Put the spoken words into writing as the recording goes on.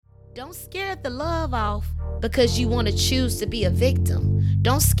Don't scare the love off because you want to choose to be a victim.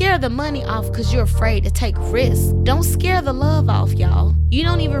 Don't scare the money off because you're afraid to take risks. Don't scare the love off, y'all. You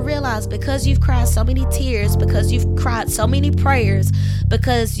don't even realize because you've cried so many tears, because you've cried so many prayers,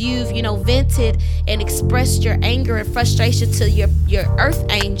 because you've, vented and expressed your anger and frustration to your earth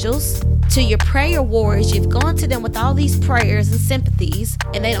angels, to your prayer warriors. You've gone to them with all these prayers and sympathies,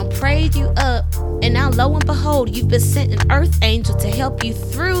 and they done prayed you up. And now, lo and behold, you've been sent an earth angel to help you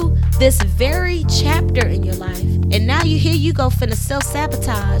through this very chapter in your life. And now here you go finna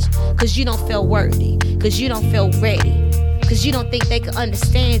self-sabotage because you don't feel worthy, because you don't feel ready, because you don't think they can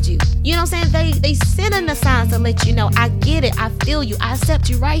understand you. You know what I'm saying? They sending the signs to let you know, I get it, I feel you, I accept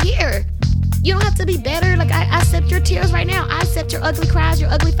you right here. You don't have to be better. Like, I accept your tears right now. I accept your ugly cries, your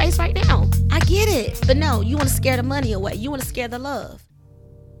ugly face right now. I get it. But no, you want to scare the money away. You want to scare the love.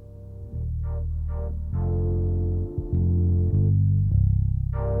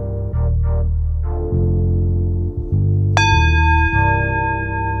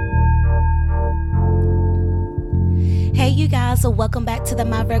 Hey, you guys, so welcome back to the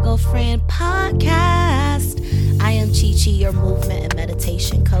My Virgo Friend podcast. I am Chi-Chi, your movement and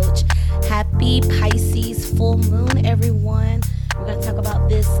meditation coach. Happy Pisces Full Moon, everyone. We're going to talk about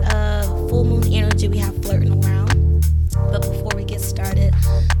this full moon energy we have flirting around. But before we get started,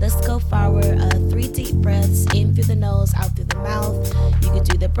 let's go forward. 3 deep breaths, in through the nose, out through the mouth. You could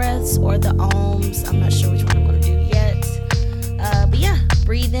do the breaths or the ohms. I'm not sure which one I'm going to do yet. But yeah,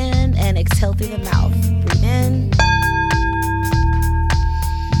 breathe in and exhale through the mouth. Breathe in.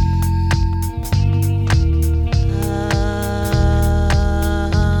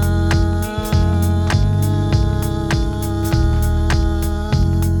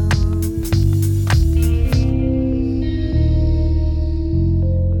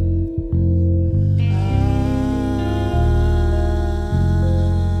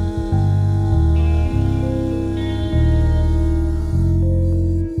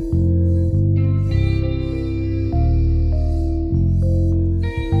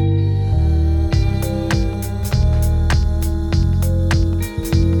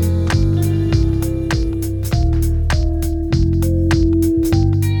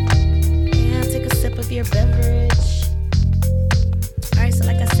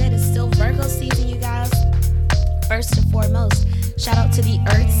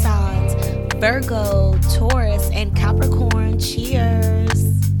 Virgo, Taurus, and Capricorn,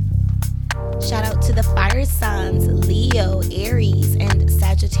 cheers. Shout out to the fire signs, Leo, Aries, and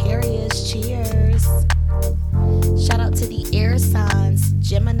Sagittarius, cheers. Shout out to the air signs,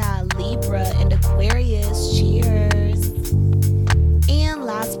 Gemini, Libra, and Aquarius, cheers. And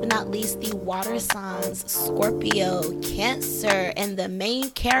last but not least, the water signs, Scorpio, Cancer, and the main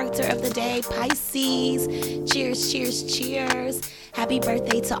character of the day, Pisces. Cheers, cheers, cheers. Happy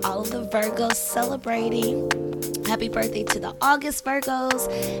birthday to all of the Virgos celebrating. Happy birthday to the August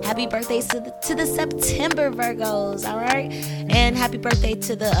Virgos. Happy birthday to the September Virgos, all right? And happy birthday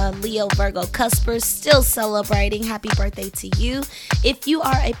to the Leo Virgo cuspers still celebrating. Happy birthday to you. If you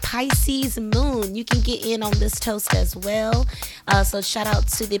are a Pisces moon, you can get in on this toast as well. So shout out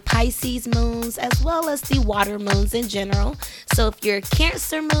to the Pisces moons as well as the water moons in general. So if you're a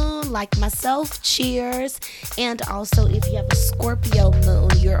Cancer moon like myself, cheers. And also if you have a Scorpio moon,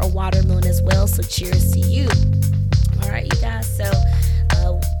 you're a water moon as well. So cheers to you. All right, you guys. So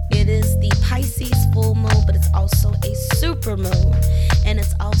it is the Pisces full moon, but it's also a super moon. And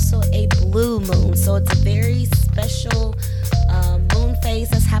it's also a blue moon. So it's a very special moon phase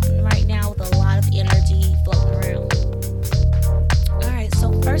that's happening right now with a lot of energy floating around. All right,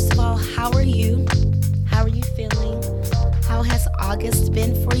 so first of all, how are you? How are you feeling? How has August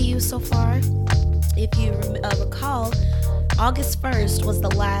been for you so far? If you recall, August 1st was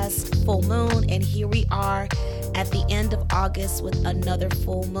the last full moon, and here we are at the end of August with another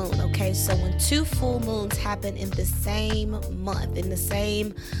full moon. Okay, so when 2 full moons happen in the same month, in the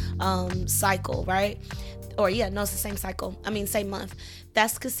same cycle, right? Or yeah, no, it's the same cycle. Same month.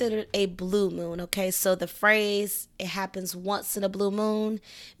 That's considered a blue moon. Okay, so the phrase "it happens once in a blue moon"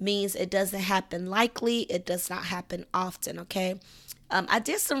 means it doesn't happen likely. It does not happen often. Okay. I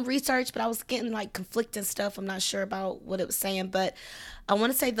did some research, but I was getting like conflicting stuff. I'm not sure about what it was saying, but I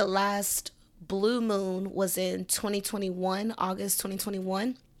want to say the last blue moon was in 2021, August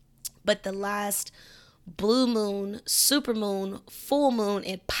 2021. But the last blue moon, super moon, full moon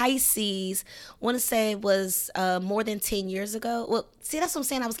in Pisces, I want to say it was more than 10 years ago. Well, see, that's what I'm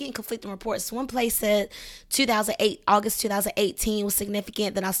saying. I was getting conflicting reports. One place said 2008, August 2018 was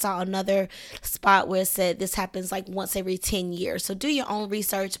significant. Then I saw another spot where it said this happens like once every 10 years. So do your own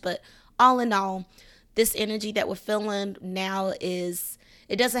research. But all in all, this energy that we're feeling now is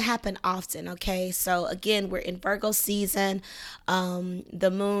it doesn't happen often, okay? So again, we're in Virgo season.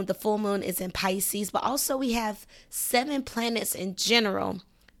 The full moon is in Pisces, but also we have 7 planets in general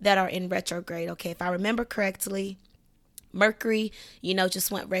that are in retrograde, okay? If I remember correctly, Mercury,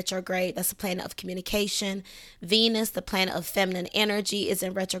 just went retrograde. That's a planet of communication. Venus, the planet of feminine energy, is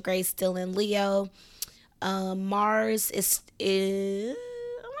in retrograde, still in Leo. Mars is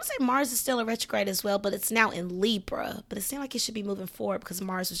still in retrograde as well, but it's now in Libra. But it seemed like it should be moving forward because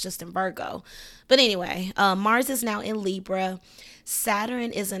Mars was just in Virgo. But anyway, Mars is now in Libra.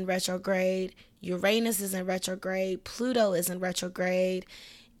 Saturn is in retrograde. Uranus is in retrograde. Pluto is in retrograde.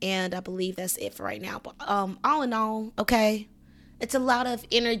 And I believe that's it for right now. But all in all, okay, it's a lot of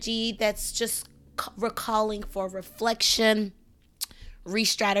energy that's just recalling for reflection,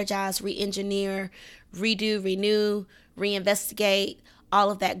 re-strategize, re-engineer, redo, renew, reinvestigate,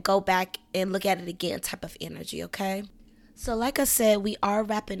 all of that, go back and look at it again type of energy, okay? So like I said, we are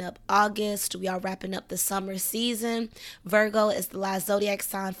wrapping up August. We are wrapping up the summer season. Virgo is the last zodiac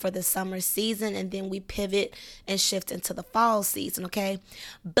sign for the summer season, and then we pivot and shift into the fall season, okay?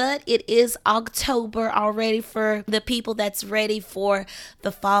 But it is October already for the people that's ready for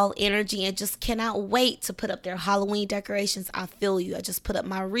the fall energy and just cannot wait to put up their Halloween decorations. I feel you. I just put up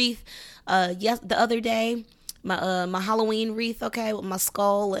my wreath the other day. My Halloween wreath, okay, with my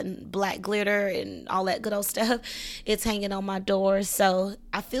skull and black glitter and all that good old stuff. It's hanging on my door. So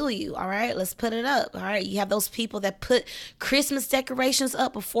I feel you. All right, let's put it up. All right, you have those people that put Christmas decorations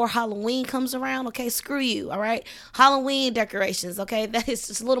up before Halloween comes around. Okay, screw you. All right, Halloween decorations. Okay, that is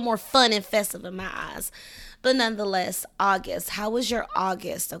just a little more fun and festive in my eyes. But nonetheless, August. How was your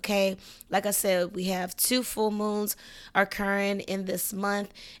August? Okay. Like I said, we have 2 full moons occurring in this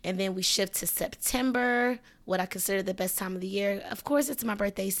month. And then we shift to September, what I consider the best time of the year. Of course, it's my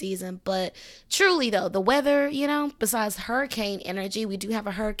birthday season. But truly, though, the weather, besides hurricane energy, we do have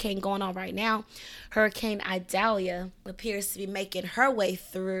a hurricane going on right now. Hurricane Idalia appears to be making her way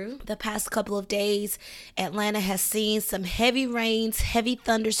through. The past couple of days, Atlanta has seen some heavy rains, heavy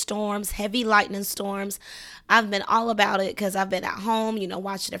thunderstorms, heavy lightning storms. I've been all about it because I've been at home,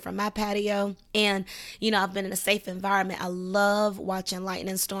 watching it from my patio. And, I've been in a safe environment. I love watching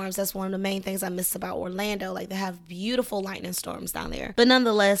lightning storms. That's one of the main things I miss about Orlando. Like, they have beautiful lightning storms down there. But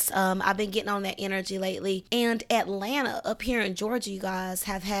nonetheless, I've been getting on that energy lately. And Atlanta, up here in Georgia, you guys,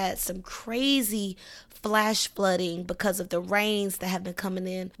 have had some crazy flash flooding because of the rains that have been coming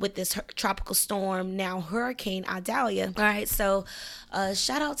in with this tropical storm, now Hurricane Idalia. All right, so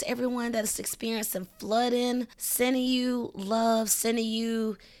shout out to everyone that is experiencing flooding, sending you love, sending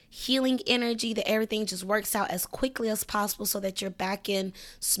you healing energy, that everything just works out as quickly as possible so that you're back in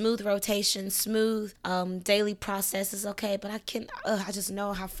smooth rotation, smooth daily processes, okay? But I just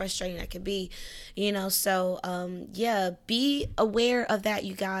know how frustrating that can be, so be aware of that,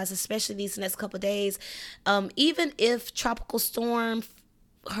 you guys, especially these next couple of days. Even if tropical storm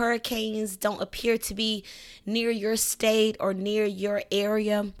hurricanes don't appear to be near your state or near your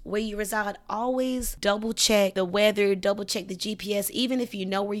area where you reside, always double check the weather, double check the GPS. Even if you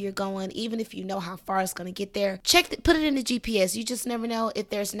know where you're going, even if you know how far it's going to get there, put it in the GPS. You just never know if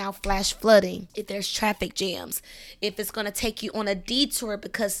there's now flash flooding, if there's traffic jams, if it's going to take you on a detour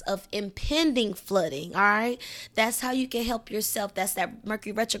because of impending flooding. All right, that's how you can help yourself. That's that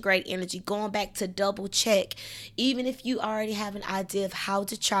Mercury retrograde energy, going back to double check. Even if you already have an idea of how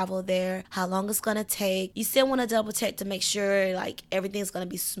to travel there, how long it's gonna take, you still want to double check to make sure like everything's gonna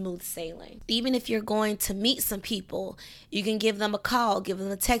be smooth sailing. Even if you're going to meet some people, you can give them a call, give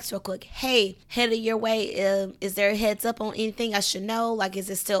them a text real quick. Hey, headed your way, is there a heads up on anything I should know? Like, is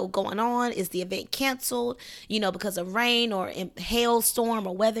it still going on? Is the event canceled, because of rain or hailstorm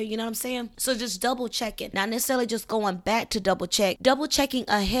or weather? You know what I'm saying? So just double check it, not necessarily just going back to double checking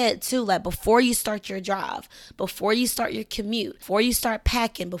ahead too, like before you start your drive, before you start your commute, before you start packing,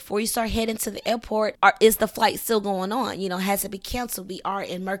 before you start heading to the airport. Or is the flight still going on? Has it been canceled? We are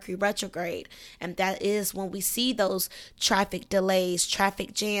in Mercury retrograde, and that is when we see those traffic delays,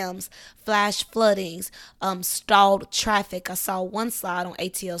 traffic jams, flash floodings, stalled traffic. I saw one slide on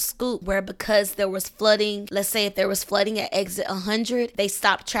ATL Scoop where, because there was flooding, let's say if there was flooding at exit 100, they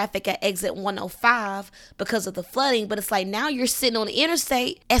stopped traffic at exit 105 because of the flooding. But it's like, now you're sitting on the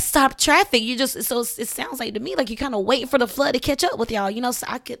interstate and stop traffic. So it sounds like to me like you're kind of waiting for the flood to catch up with y'all. So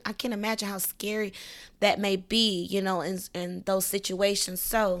I can imagine how scary that may be, in those situations.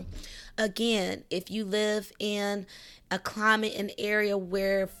 So again, if you live in a climate, an area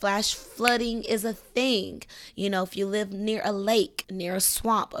where flash flooding is a thing, if you live near a lake, near a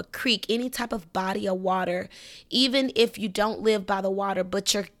swamp, a creek, any type of body of water, even if you don't live by the water,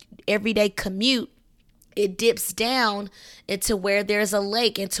 but your everyday commute it dips down into where there's a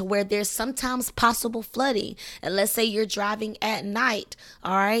lake, into where there's sometimes possible flooding. And let's say you're driving at night,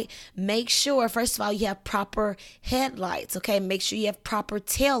 all right? Make sure, first of all, you have proper headlights, okay? Make sure you have proper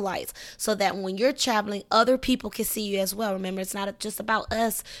tail lights so that when you're traveling, other people can see you as well. Remember, it's not just about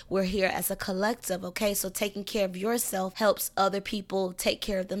us. We're here as a collective, okay? So taking care of yourself helps other people take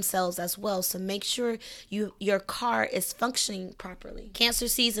care of themselves as well. So make sure your car is functioning properly. Cancer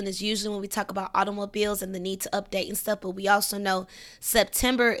season is usually when we talk about automobiles and the need to update and stuff, but we also know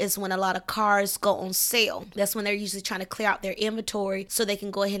September is when a lot of cars go on sale. That's when they're usually trying to clear out their inventory so they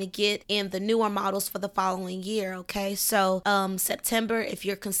can go ahead and get in the newer models for the following year, okay? So September, if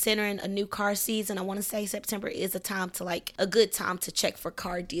you're considering a new car season, I want to say September is a good time to check for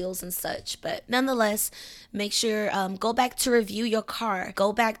car deals and such. But nonetheless, make sure go back to review your car.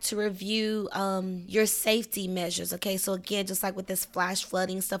 Go back to review your safety measures, okay? So again, just like with this flash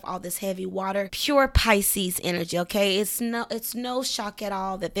flooding stuff, all this heavy water, pure Pisces energy, okay? It's no shock at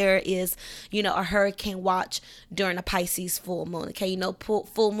all that there is, a hurricane watch during a Pisces full moon, okay?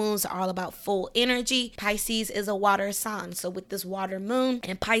 Full moons are all about full energy. Pisces is a water sign. So with this water moon,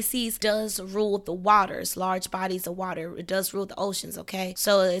 and Pisces does rule the waters, large bodies of water. It does rule the oceans, okay?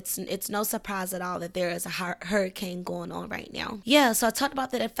 So it's no surprise at all that there is a hurricane going on right now. Yeah, so I talked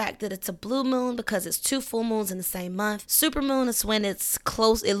about the fact that it's a blue moon because it's 2 full moons in the same month. Super moon is when it's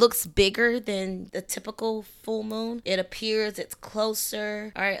close. It looks bigger than the typical full moon. It appears it's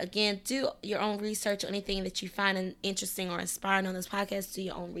closer. All right, again, do your own research. Anything that you find interesting or inspiring on this podcast, do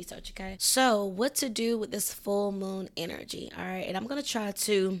your own research, okay? So what to do with this full moon energy, all right? And I'm going to try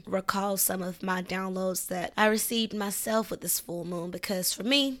to recall some of my downloads that I received myself with this full moon, because for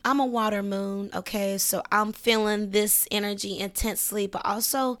me, I'm a water moon, okay? So I'm feeling this energy intensely, but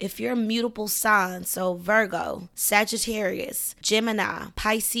also if you're a mutable sign, so Virgo, Sagittarius, Gemini,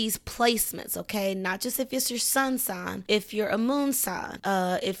 Pisces placements, okay? Not just if it's your sun sign, if you're a moon sign,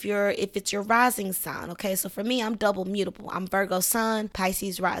 if it's your rising sign, okay? So for me, I'm double mutable. I'm Virgo sun,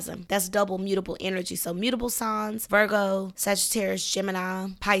 Pisces rising. That's double mutable energy. So mutable signs, Virgo, Sagittarius, Gemini,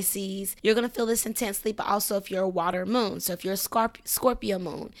 Pisces, you're going to feel this intensely, but also if you're a water moon. So if you're a Scorpio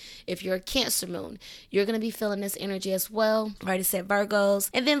moon, if you're a Cancer moon, you're going to be feeling this energy as well. I already said Virgos.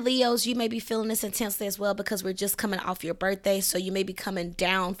 And then Leos, you may be feeling this intensely as well because we're just coming off your birthday. So you may be coming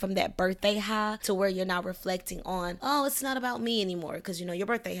down from that birthday high to where you're now reflecting on, oh, it's not about me anymore because, your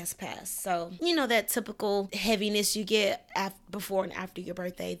birthday has passed. So, that typical heaviness you get before and after your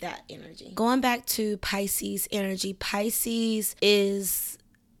birthday, that energy. Going back to Pisces energy, Pisces is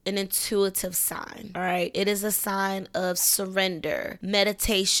an intuitive sign, all right? It is a sign of surrender,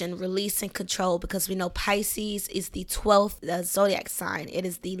 meditation, release, and control, because we know Pisces is the 12th zodiac sign. It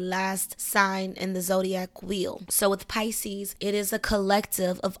is the last sign in the zodiac wheel. So with Pisces, it is a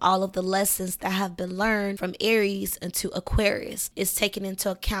collective of all of the lessons that have been learned from Aries into Aquarius. It's taking into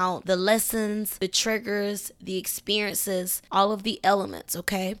account the lessons, the triggers, the experiences, all of the elements,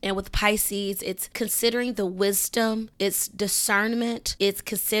 okay? And with Pisces, it's considering the wisdom, it's discernment, it's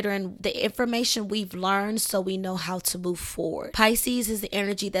considering the information we've learned so we know how to move forward. Pisces is the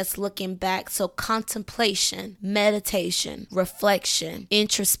energy that's looking back. So contemplation, meditation, reflection,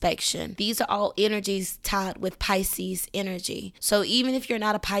 introspection. These are all energies tied with Pisces energy. So even if you're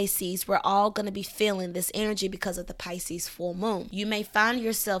not a Pisces, we're all going to be feeling this energy because of the Pisces full moon. You may find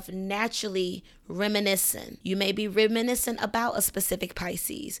yourself naturally reminiscing. You may be reminiscent about a specific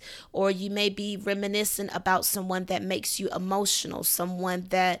Pisces, or you may be reminiscent about someone that makes you emotional, someone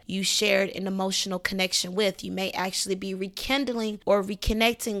that you shared an emotional connection with. You may actually be rekindling or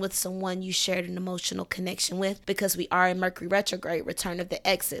reconnecting with someone you shared an emotional connection with, because we are in Mercury Retrograde, return of the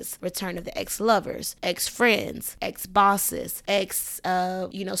exes, return of the ex-lovers, ex-friends, ex-bosses,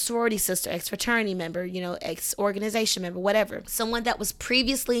 sorority sister, ex-fraternity member, ex-organization member, whatever. Someone that was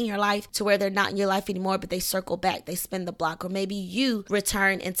previously in your life to where they're not in your life anymore, but they circle back, they spin the block, or maybe you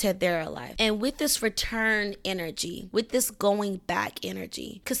return into their life. And with this return energy, with this going back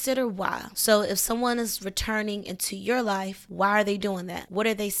energy, consider why. So if someone is returning into your life, why are they doing that? What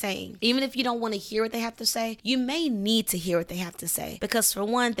are they saying? Even if you don't want to hear what they have to say, you may need to hear what they have to say, because for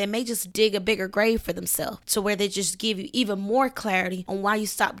one, they may just dig a bigger grave for themselves to where they just give you even more clarity on why you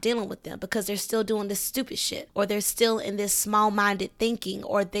stop dealing with them, because they're still doing this stupid shit, or they're still in this small-minded thinking,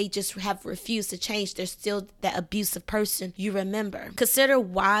 or they just have refused to change. There's still that abusive person you remember. Consider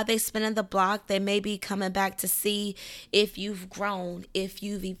why they spinning the block. They may be coming back to see if you've grown, if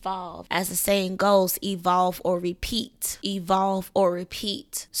you've evolved. As the saying goes, evolve or repeat. Evolve or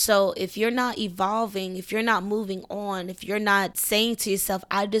repeat. So if you're not evolving, if you're not moving on, if you're not saying to yourself,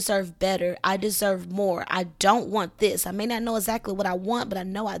 I deserve better, I deserve more, I don't want this. I may not know exactly what I want, but I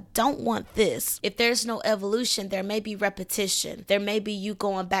know I don't want this. If there's no evolution, there may be repetition. There may be you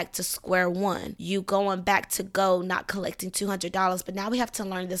going back to square one. You going back to go not collecting $200, but now we have to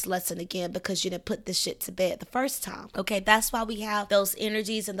learn this lesson again because you didn't put this shit to bed the first time. Okay, that's why we have those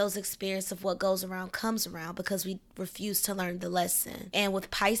energies and those experiences of what goes around comes around, because we refuse to learn the lesson. And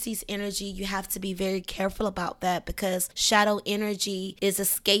with Pisces energy, you have to be very careful about that, because shadow energy is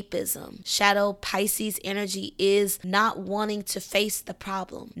escapism. Shadow Pisces energy is not wanting to face the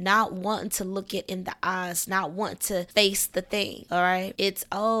problem, not wanting to look it in the eyes, not wanting to face the thing. All right, it's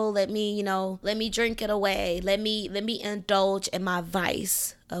let me drink it away, let me indulge in my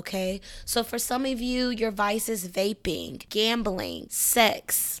vice. Okay, so for some of you, your vice is vaping, gambling,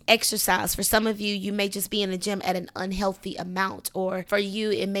 sex, exercise. For some of you, you may just be in the gym at an unhealthy amount, or for you,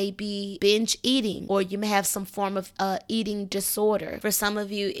 it may be binge eating, or you may have some form of eating disorder. For some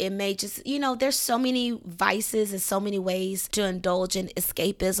of you, it may just, there's so many vices and so many ways to indulge in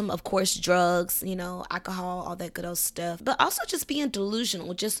escapism. Of course, drugs, alcohol, all that good old stuff, but also just being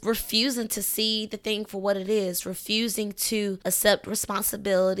delusional, just refusing to see the thing for what it is, refusing to accept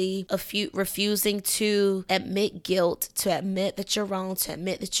responsibility, refusing to admit guilt, to admit that you're wrong, to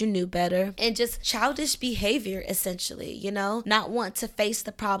admit that you knew better, and just childish behavior, essentially, not want to face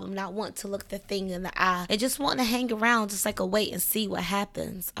the problem, not want to look the thing in the eye, and just want to hang around just like a wait and see what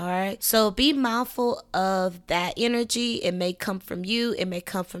happens. All right, so be mindful of that energy. It may come from you, it may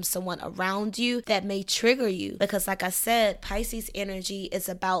come from someone around you that may trigger you, because like I said, Pisces energy is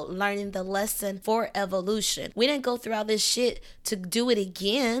about learning the lesson for evolution. We didn't go through all this shit to do it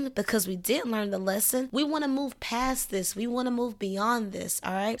again because we didn't learn the lesson. We want to move past this. We want to move beyond this.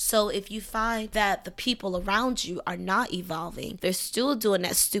 All right. So if you find that the people around you are not evolving, they're still doing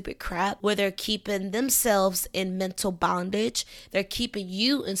that stupid crap where they're keeping themselves in mental bondage, they're keeping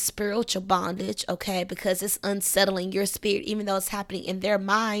you in spiritual bondage, okay, because it's unsettling your spirit. Even though it's happening in their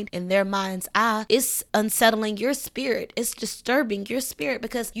mind, in their mind's eye, it's unsettling your spirit. It's disturbing your spirit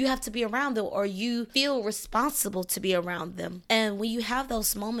because you have to be around them, or you feel responsible to be around them. And when you have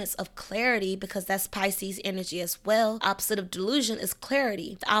those moments of clarity, because that's Pisces energy as well, opposite of delusion is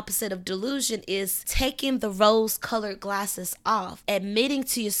clarity. The opposite of delusion is taking the rose-colored glasses off, admitting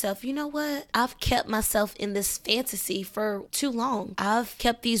to yourself, you know what? I've kept myself in this fantasy for too long. I've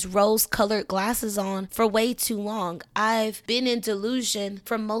kept these rose-colored glasses on for way too long. I've been in delusion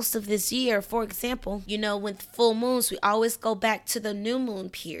for most of this year. For example, with full moons, we always go back to the new moon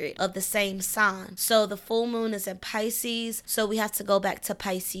period of the same sign. So the full moon is in Pisces, so we have to go back to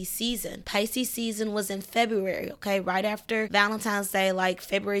Pisces season. Pisces season was in February, okay, right after Valentine's Day, like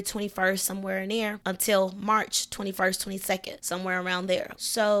February 21st, somewhere in there, until March 21st, 22nd, somewhere around there.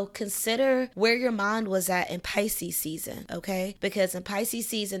 So consider where your mind was at in Pisces season, okay, because in Pisces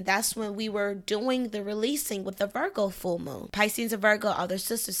season, that's when we were doing the releasing with the Virgo full moon. Pisces and Virgo are their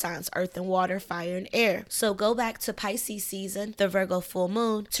sister signs, earth and water, fire and air. So go back to Pisces season, the Virgo full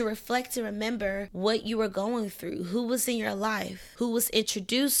moon, to reflect and remember what you were going through, who was in your life, who was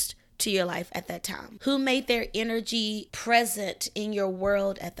introduced to your life at that time, who made their energy present in your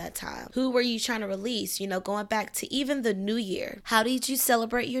world at that time, who were you trying to release, going back to even the new year. How did you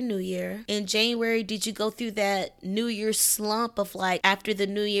celebrate your new year? In January, did you go through that new year slump of like after the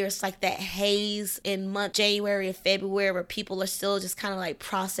new year, it's like that haze in month January and February where people are still just kind of like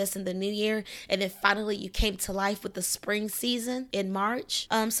processing the new year, and then finally you came to life with the spring season in March.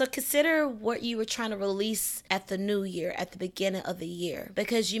 So consider what you were trying to release at the new year, at the beginning of the year,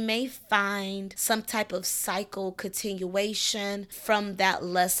 because you may find some type of cycle continuation from that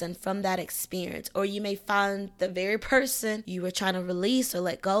lesson, from that experience, or you may find the very person you were trying to release or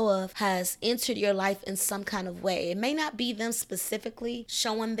let go of has entered your life in some kind of way. It may not be them specifically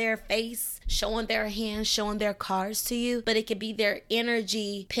showing their face, showing their hands, showing their cards to you, but it could be their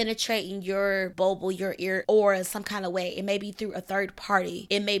energy penetrating your bubble, your ear, or in some kind of way. It may be through a third party.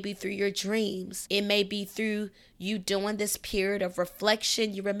 It may be through your dreams. It may be through you doing this period of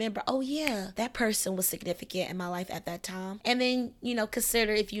reflection. You remember remember, oh yeah, that person was significant in my life at that time. And then,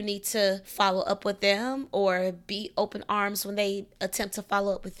 consider if you need to follow up with them or be open arms when they attempt to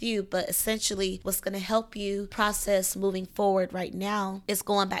follow up with you. But essentially, what's going to help you process moving forward right now is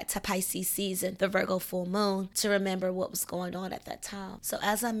going back to Pisces season, the Virgo full moon, to remember what was going on at that time. So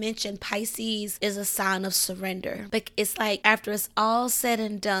as I mentioned, Pisces is a sign of surrender. But it's like after it's all said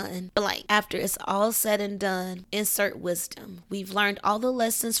and done, blank. After it's all said and done, insert wisdom. We've learned all the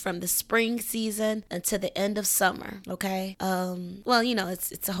lessons from the spring season until the end of summer, okay?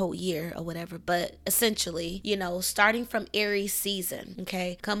 It's a whole year or whatever, but essentially, starting from Aries season,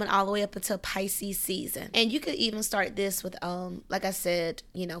 okay, coming all the way up until Pisces season. And you could even start this with, like I said,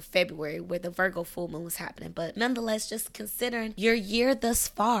 February, where the Virgo full moon was happening. But nonetheless, just considering your year thus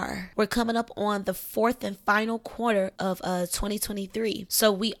far, we're coming up on the fourth and final quarter of 2023.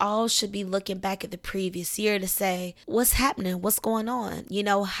 So we all should be looking back at the previous year to say, what's happening? What's going on?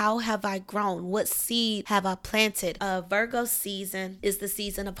 How have I grown? What seed have I planted? Virgo season is the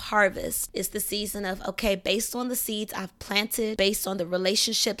season of harvest. It's the season of, okay, based on the seeds I've planted, based on the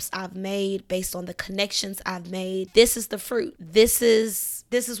relationships I've made, based on the connections I've made, this is the fruit. This is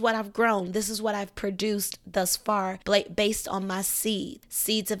what I've grown. This is what I've produced thus far based on my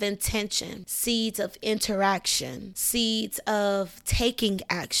seeds of intention, seeds of interaction, seeds of taking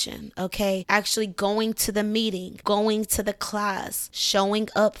action, okay? Actually going to the meeting, going to the class, showing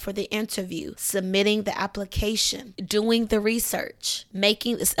up for the interview, submitting the application, doing the research,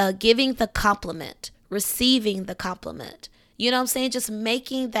 giving the compliment, receiving the compliment. You know what I'm saying? Just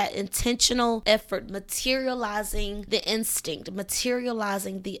making that intentional effort, materializing the instinct,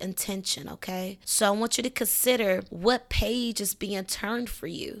 materializing the intention, okay? So I want you to consider what page is being turned for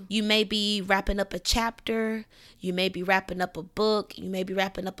you. You may be wrapping up a chapter. You may be wrapping up a book. You may be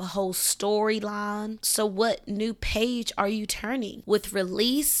wrapping up a whole storyline. So what new page are you turning? With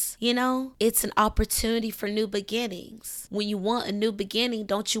release, it's an opportunity for new beginnings. When you want a new beginning,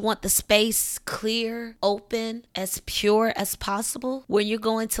 don't you want the space clear, open, as pure as possible? When you're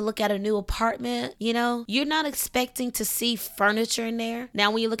going to look at a new apartment, you're not expecting to see furniture in there. Now,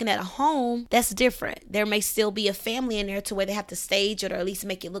 when you're looking at a home, that's different. There may still be a family in there to where they have to stage it or at least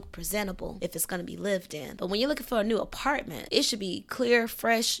make it look presentable if it's going to be lived in. But when you're looking for a new apartment, it should be clear,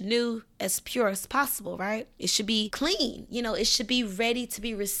 fresh, new, as pure as possible, right? It should be clean. It should be ready to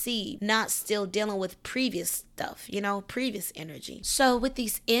be received, not still dealing with previous stuff, previous energy. So with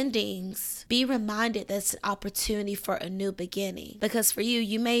these endings, be reminded that's an opportunity for a new beginning. Because for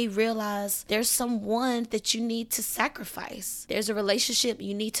you may realize there's someone that you need to sacrifice. There's a relationship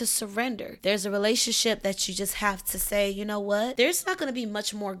you need to surrender. There's a relationship that you just have to say, you know what? There's not going to be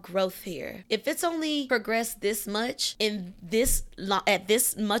much more growth here. If it's only progressed this much at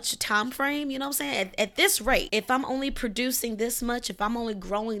this much time frame, you know what I'm saying? At this rate, if I'm only producing this much, if I'm only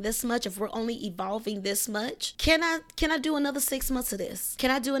growing this much, if we're only evolving this much, can I do another 6 months of this?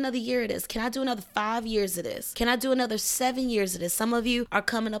 Can I do another year of this? Can I do another 5 years of this? Can I do another 7 years of this? Some of you are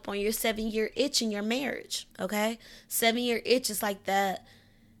coming up on your 7-year itch in your marriage, okay? 7-year itch is like that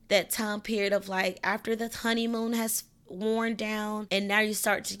time period of like after the honeymoon has worn down and now you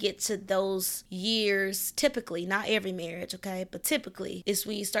start to get to those years. Typically, not every marriage, okay, but typically it's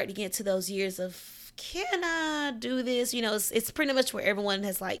when you start to get to those years of, can I do this? It's pretty much where everyone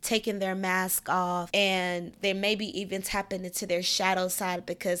has like taken their mask off and they maybe even tapping into their shadow side,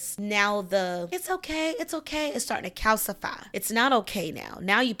 because now it's okay it's starting to calcify. It's not okay now.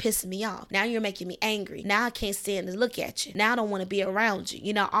 Now you pissing me off. Now you're making me angry. Now I can't stand to look at you. Now I don't want to be around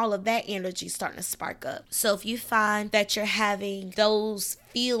you. All of that energy starting to spark up. So if you find that you're having those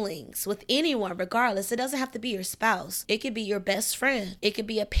feelings with anyone, regardless, it doesn't have to be your spouse. It could be your best friend. It could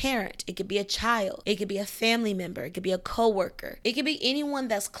be a parent. It could be a child. It could be a family member. It could be a coworker. It could be anyone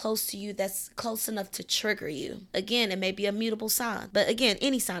that's close to you, that's close enough to trigger you. Again, it may be a mutable sign, but again,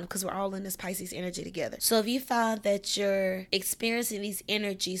 any sign, because we're all in this Pisces energy together. So if you find that you're experiencing these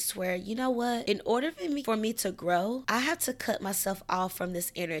energies where, you know what, in order for me to grow, I have to cut myself off from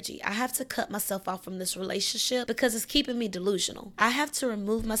this energy. I have to cut myself off from this relationship because it's keeping me delusional. I have to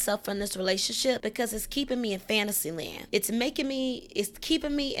remove myself from this relationship because it's keeping me in fantasy land. It's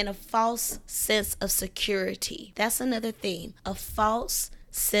keeping me in a false sense of security. That's another theme, a false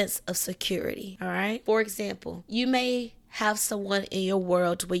sense of security. All right. For example, you may have someone in your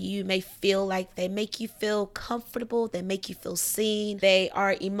world where you may feel like they make you feel comfortable, they make you feel seen, they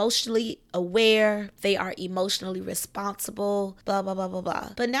are emotionally aware, they are emotionally responsible, blah, blah, blah, blah, blah.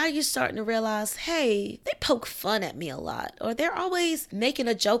 But now you're starting to realize, hey, they poke fun at me a lot, or they're always making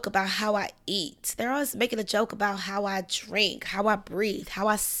a joke about how I eat. They're always making a joke about how I drink, how I breathe, how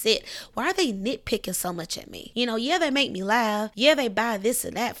I sit. Why are they nitpicking so much at me? Yeah, they make me laugh. Yeah, they buy this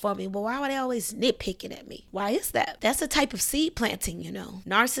and that for me, but why are they always nitpicking at me? Why is that? That's a type of seed planting,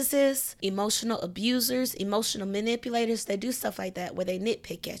 Narcissists, emotional abusers, emotional manipulators, they do stuff like that where they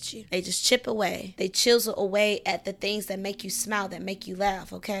nitpick at you. They just chip away. They chisel away at the things that make you smile, that make you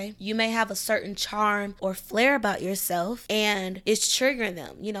laugh, okay? You may have a certain charm or flair about yourself and it's triggering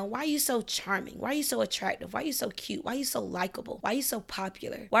them. Why are you so charming? Why are you so attractive? Why are you so cute? Why are you so likable? Why are you so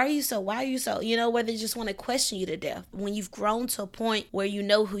popular? Why are you so, where they just want to question you to death. When you've grown to a point where you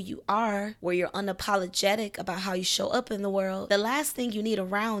know who you are, where you're unapologetic about how you show up in the world, the last thing you need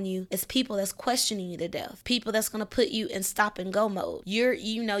around you is people that's questioning you to death. People that's going to put you in stop and go mode.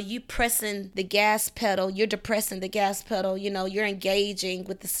 You pressing the gas pedal, you're depressing the gas pedal, you're engaging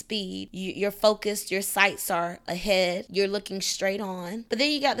with the speed. You're focused, your sights are ahead, you're looking straight on. But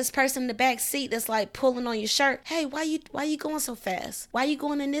then you got this person in the back seat that's like pulling on your shirt. Hey, why you going so fast? Why you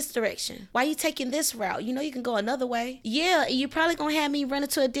going in this direction? Why you taking this route? You can go another way. Yeah, you're probably gonna have me run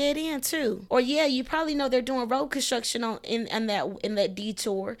into a dead end too. Or yeah, you probably know they're doing road construction in that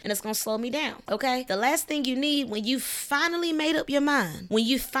detour, and it's gonna slow me down. Okay. The last thing you need when you finally made up your mind, when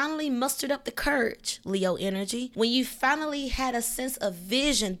you finally mustered up the courage, Leo energy, when you finally had a sense of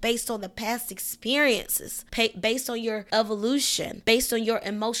vision based on the past experiences, based on your evolution, based on your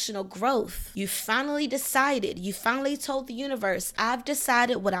emotional growth, you finally decided, you finally told the universe, I've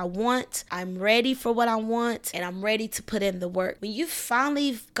decided what I want, I'm ready for what I want, and I'm ready to put in the work. When you've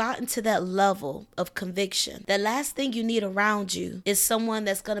finally gotten to that level of conviction, the last thing you need around you is someone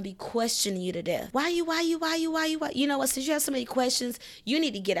that's going to be questioning you to death. Why you? You know what? Since you have so many questions, you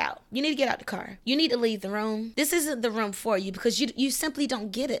need to get out. You need to get out the car. You need to leave the room. This isn't the room for you because you simply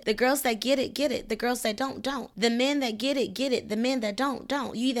don't get it. The girls that get it, get it. The girls that don't. The men that get it, get it. The men that don't.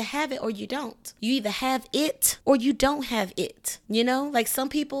 You either have it or you don't. You either have it or you don't have it. Like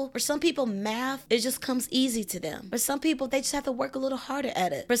for some people, math, it just comes easy to them. For some people, they just have to work a little harder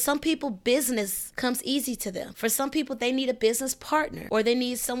at it. For some people, business comes easy to them. For some people, they need a business partner, or they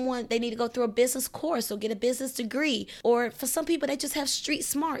need to go through a business course or get a business degree. Or for some people, they just have street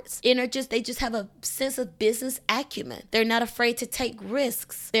smarts and they just have a sense of business acumen. They're not afraid to take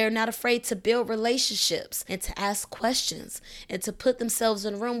risks. They're not afraid to build relationships and to ask questions and to put themselves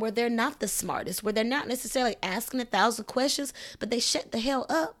in a room where they're not the smartest, where they're not necessarily asking 1,000 questions, but they shut the hell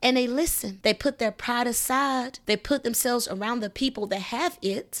up and they listen. They put their pride aside. They put themselves around the people that have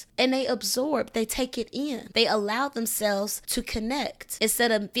it and they absorb. They take it in. They allow themselves to connect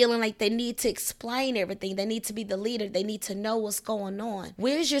instead of feeling like they need to explain everything. They need to be the leader. They need to know what's going on.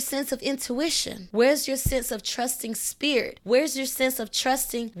 Where's your sense of intuition? Where's your sense of trusting spirit? Where's your sense of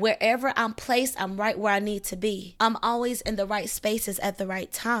trusting wherever I'm placed, I'm right where I need to be. I'm always in the right spaces at the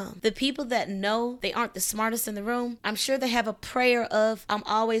right time. The people that know they aren't the smartest in the room, I'm sure they have a prayer of I'm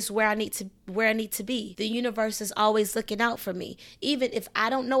always where I need to be. The universe is always looking out for me. Even if I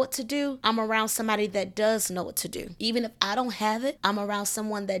don't know what to do, I'm around somebody that does know what to do. Even if I don't have it, I'm around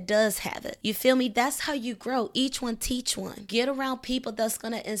someone that does have it. You feel me? That's how you grow. Each one teach one. Get around people that's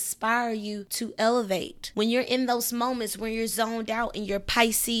going to inspire you to elevate. When you're in those moments when you're zoned out in your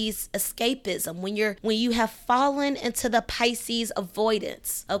Pisces escapism, when you have fallen into the Pisces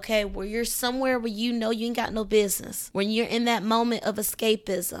avoidance, okay, where you're somewhere where you know you ain't got no business, when you're in that moment of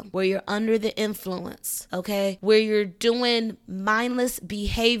escapism, where you're under the influence, okay, where you're doing mindless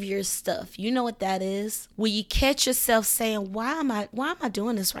behavior stuff, you know what that is. When you catch yourself saying, why am I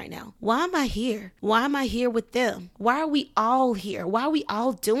doing this right now? Why am I here? Why am I here with them? Why are we all here? Why are we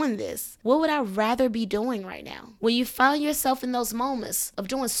all doing this? What would I rather be doing right now? When you find yourself in those moments of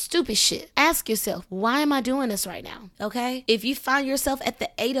doing stupid shit, ask yourself, why am I doing this right now? Okay? If you find yourself at the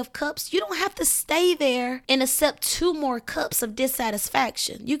 8 of cups, you don't have to stay there and accept 2 more cups of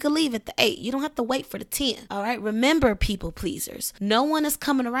dissatisfaction. You can leave at the 8. You don't have to wait for the 10. All right? Remember, people pleasers. No one is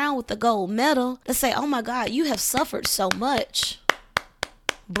coming around with the gold medal to say, oh my God, you have suffered so much.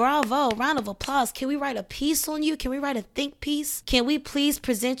 Bravo. Round of applause. Can we write a piece on you? Can we write a think piece? Can we please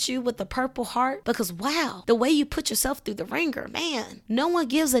present you with the purple heart? Because wow, the way you put yourself through the ringer, man, no one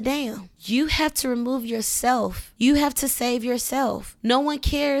gives a damn. You have to remove yourself. You have to save yourself. No one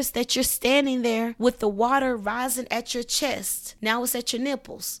cares that you're standing there with the water rising at your chest. Now it's at your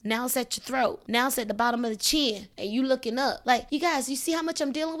nipples. Now it's at your throat. Now it's at the bottom of the chin. And you looking up. Like, you guys, you see how much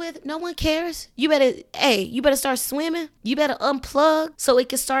I'm dealing with? No one cares. You better start swimming. You better unplug so it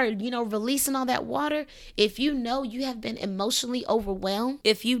can start, releasing all that water. If you know you have been emotionally overwhelmed,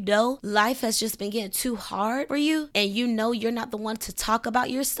 if you know life has just been getting too hard for you, and you know you're not the one to talk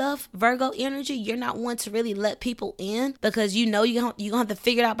about your stuff, Virgo energy, you're not one to really let people in because you know you're going to have to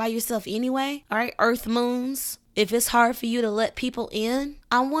figure it out by yourself anyway. All right, Earth moons. If it's hard for you to let people in,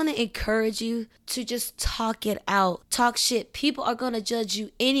 I want to encourage you to just talk it out. Talk shit. People are going to judge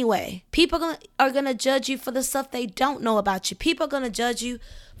you anyway. People are going to judge you for the stuff they don't know about you. People are going to judge you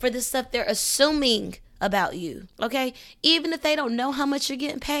for the stuff they're assuming about you. Okay? Even if they don't know how much you're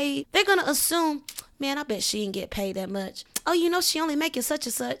getting paid, they're going to assume, man, I bet she didn't get paid that much. Oh, she only making such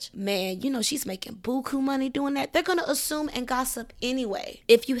and such. Man, she's making buku money doing that. They're going to assume and gossip anyway.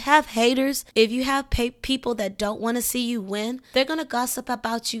 If you have haters, if you have people that don't want to see you win, they're going to gossip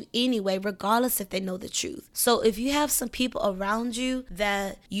about you anyway, regardless if they know the truth. So if you have some people around you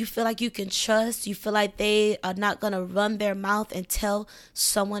that you feel like you can trust, you feel like they are not going to run their mouth and tell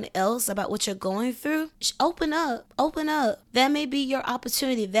someone else about what you're going through, open up. Open up. That may be your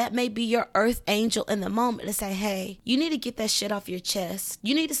opportunity. That may be your earth angel in the moment to say, hey, you need to get that shit off your chest.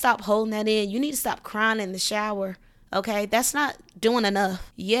 You need to stop holding that in. You need to stop crying in the shower. Okay, that's not doing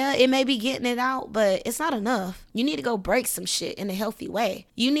enough. Yeah, it may be getting it out, but it's not enough. You need to go break some shit in a healthy way.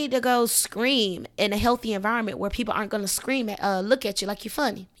 You need to go scream in a healthy environment where people aren't going to scream at, look at you like you're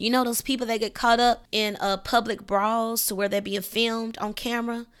funny. You know those people that get caught up in public brawls to where they're being filmed on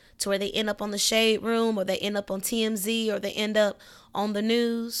camera, to where they end up on the Shade Room, or they end up on TMZ, or they end up on the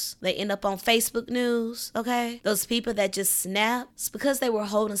news, they end up on Facebook news, okay? Those people that just snap, it's because they were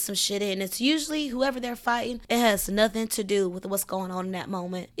holding some shit in. It's usually whoever they're fighting, it has nothing to do with what's going on in that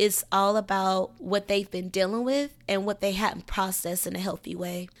moment. It's all about what they've been dealing with and what they hadn't processed in a healthy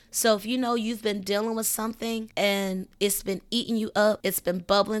way. So if you know you've been dealing with something and it's been eating you up, it's been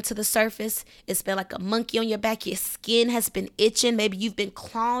bubbling to the surface, it's been like a monkey on your back, your skin has been itching, maybe you've been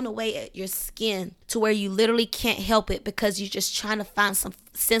clawing away at your skin to where you literally can't help it because you're just trying to find some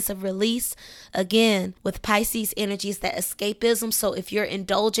sense of release. Again, with Pisces energies, that escapism. So if you're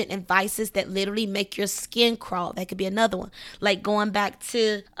indulgent in vices that literally make your skin crawl, that could be another one. Like going back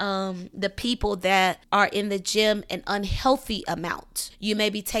to the people that are in the gym an unhealthy amount. You may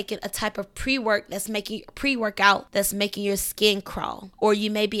be taking a type of pre-workout that's making your skin crawl. Or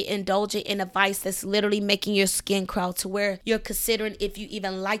you may be indulgent in a vice that's literally making your skin crawl to where you're considering if you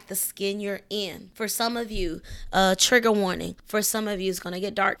even like the skin you're in. For some of you, trigger warning. For some of you, it's going to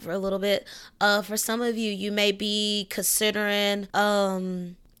get dark for a little bit. For some of you, you may be considering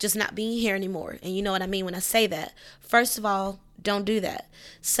just not being here anymore. And you know what I mean when I say that. First of all, don't do that.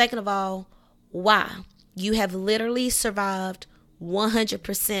 Second of all, why? You have literally survived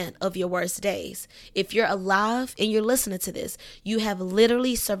 100% of your worst days. If you're alive and you're listening to this, you have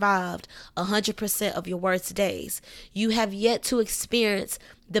literally survived 100% of your worst days. You have yet to experience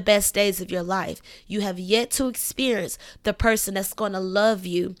the best days of your life. You have yet to experience the person that's going to love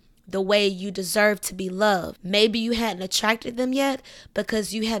you the way you deserve to be loved. Maybe you hadn't attracted them yet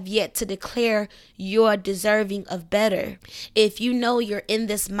because you have yet to declare you're deserving of better. If you know you're in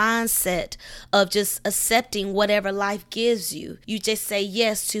this mindset of just accepting whatever life gives you, you just say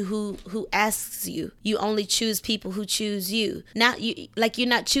yes to who asks you. You only choose people who choose you. You're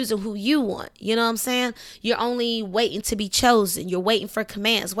not choosing who you want. You know what I'm saying? You're only waiting to be chosen. You're waiting for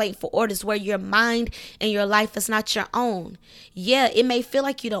commands, waiting for orders where your mind and your life is not your own. Yeah, it may feel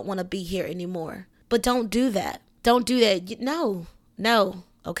like you don't want to be here anymore, but don't do that. Don't do that. No,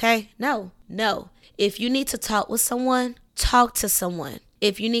 okay? No. If you need to talk with someone, talk to someone.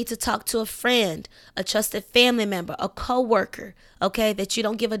 If you need to talk to a friend, a trusted family member, a coworker, okay, that you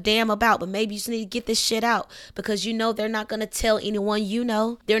don't give a damn about, but maybe you just need to get this shit out because you know they're not going to tell anyone you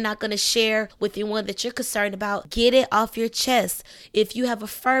know. They're not going to share with anyone that you're concerned about. Get it off your chest. If you have a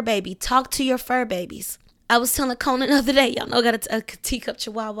fur baby, talk to your fur babies. I was telling Conan the other day, y'all know I got a teacup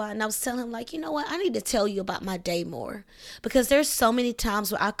chihuahua, and I was telling him, like, you know what, I need to tell you about my day more because there's so many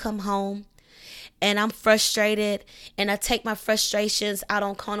times where I come home and I'm frustrated, and I take my frustrations out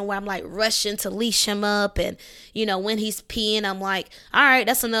on Conan, where I'm like rushing to leash him up, and when he's peeing, I'm like, all right,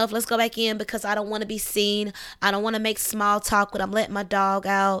 that's enough, let's go back in, because I don't want to be seen. I don't want to make small talk when I'm letting my dog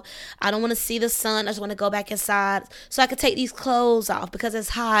out. I don't want to see the sun. I just want to go back inside so I can take these clothes off because it's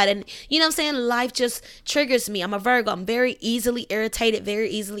hot. And you know what I'm saying? Life just triggers me. I'm a Virgo. I'm very easily irritated, very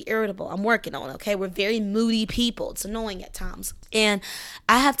easily irritable. I'm working on it, okay? We're very moody people. It's annoying at times. And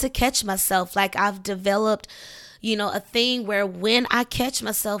I have to catch myself. Like, I've developed a thing where when I catch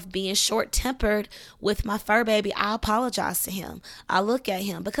myself being short-tempered with my fur baby, I apologize to him. I look at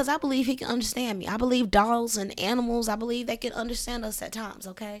him because I believe he can understand me. I believe dogs and animals, I believe they can understand us at times,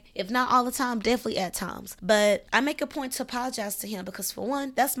 okay? If not all the time, definitely at times. But I make a point to apologize to him because, for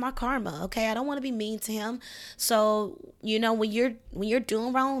one, that's my karma, okay? I don't want to be mean to him. So, when you're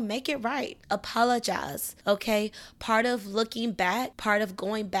doing wrong, make it right. Apologize, okay? Part of looking back, part of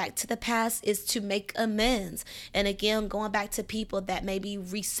going back to the past is to make amends. And again, going back to people that may be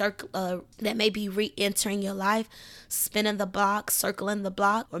re-entering your life, spinning the block, circling the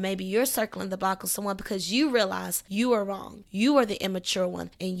block, or maybe you're circling the block with someone because you realize you are wrong. You are the immature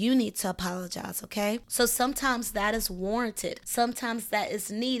one, and you need to apologize, okay? So sometimes that is warranted. Sometimes that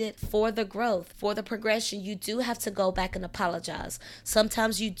is needed for the growth, for the progression. You do have to go back and apologize.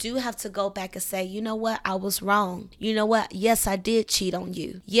 Sometimes you do have to go back and say, you know what? I was wrong. You know what? Yes, I did cheat on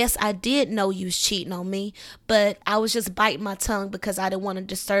you. Yes, I did know you was cheating on me, but I was just biting my tongue because I didn't want to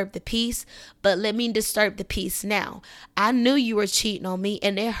disturb the peace. But let me disturb the peace now. I knew you were cheating on me,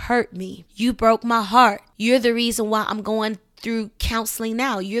 and it hurt me. You broke my heart. You're the reason why I'm going through counseling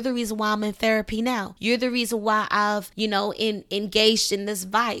now. You're the reason why I'm in therapy now. You're the reason why I've, engaged in this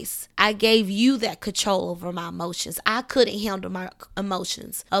vice. I gave you that control over my emotions. I couldn't handle my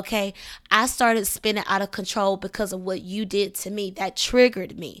emotions, okay? I started spinning out of control because of what you did to me. That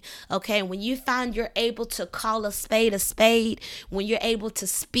triggered me, okay? When you find you're able to call a spade, when you're able to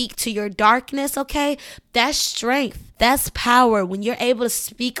speak to your darkness, okay? That's strength. That's power. When you're able to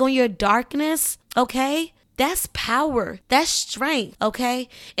speak on your darkness, okay? That's power. That's strength, okay?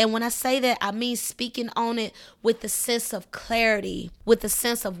 And when I say that, I mean speaking on it with the sense of clarity, with the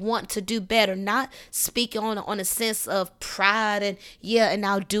sense of want to do better, not speaking on a sense of pride and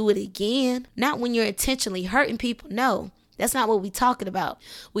I'll do it again. Not when you're intentionally hurting people, no. That's not what we talking about.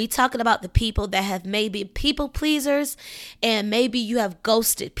 We talking about the people that have maybe people pleasers, and maybe you have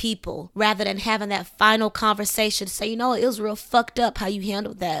ghosted people rather than having that final conversation to say, it was real fucked up how you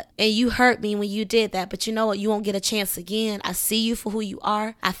handled that. And you hurt me when you did that, but you know what? You won't get a chance again. I see you for who you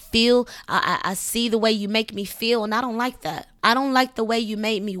are. I see the way you make me feel, and I don't like that. I don't like the way you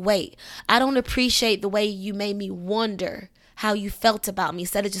made me wait. I don't appreciate the way you made me wonder how you felt about me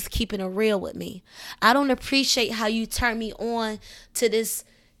instead of just keeping it real with me. I don't appreciate how you turned me on to this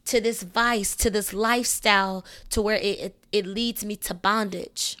vice, to this lifestyle, to where it leads me to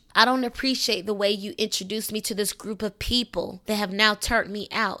bondage. I don't appreciate the way you introduced me to this group of people that have now turned me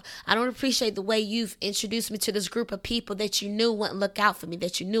out. I don't appreciate the way you've introduced me to this group of people that you knew wouldn't look out for me,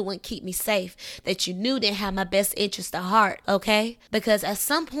 that you knew wouldn't keep me safe, that you knew didn't have my best interest at heart, okay? Because at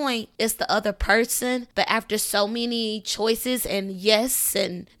some point, it's the other person, but after so many choices and yes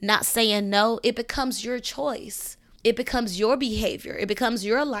and not saying no, it becomes your choice. It becomes your behavior. It becomes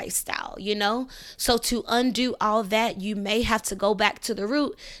your lifestyle, So to undo all that, you may have to go back to the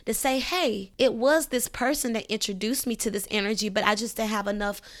root to say, hey, it was this person that introduced me to this energy, but I just didn't have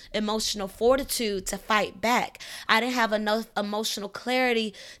enough emotional fortitude to fight back. I didn't have enough emotional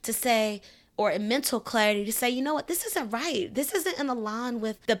clarity to say, or mental clarity to say, you know what, this isn't right. This isn't in line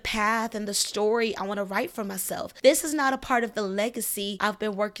with the path and the story I want to write for myself. This is not a part of the legacy I've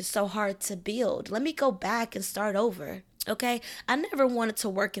been working so hard to build. Let me go back and start over. Okay, I never wanted to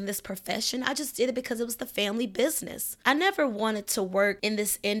work in this profession. I just did it because it was the family business. I never wanted to work in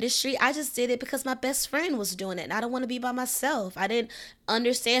this industry. I just did it because my best friend was doing it and I don't want to be by myself. I didn't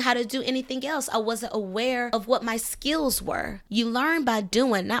understand how to do anything else. I wasn't aware of what my skills were. You learn by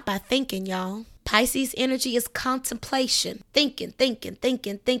doing, not by thinking, y'all. Pisces energy is contemplation, thinking.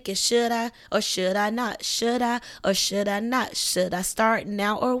 Should I or should I not? Should I or should I not? Should I start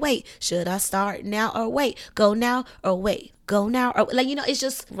now or wait? Should I start now or wait? Go now or wait? Go now or it's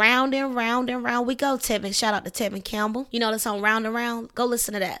just round and round and round we go. Tevin, shout out to Tevin Campbell. The song Round and Round? Go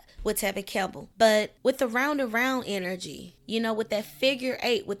listen to that with Tevin Campbell. But with the round and round energy, with that figure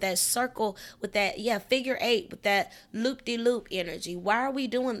eight, with that circle, with that, figure eight, with that loop-de-loop energy. Why are we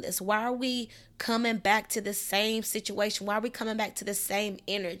doing this? Why are we coming back to the same situation? Why are we coming back to the same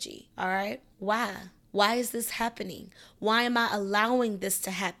energy? All right? Why? Why is this happening? Why am I allowing this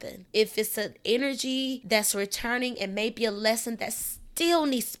to happen? If it's an energy that's returning, it may be a lesson that's still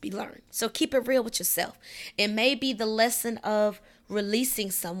needs to be learned. So keep it real with yourself. It may be the lesson of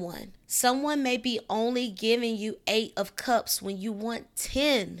releasing someone. Someone may be only giving you 8 of cups when you want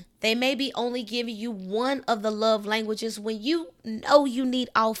 10. They may be only giving you one of the love languages when you know you need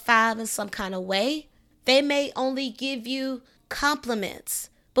all 5 in some kind of way. They may only give you compliments,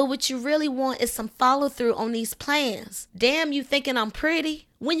 but what you really want is some follow through on these plans. Damn, you thinking I'm pretty?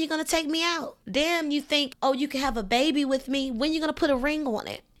 When you gonna take me out? Damn, you think, oh, you can have a baby with me? When you gonna put a ring on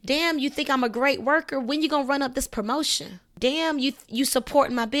it? Damn, you think I'm a great worker? When you gonna run up this promotion? Damn, you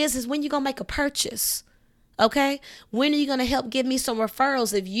supporting my business? When you gonna make a purchase? Okay? When are you gonna help give me some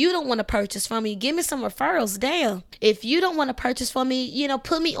referrals? If you don't want to purchase from me, give me some referrals. Damn. If you don't want to purchase from me,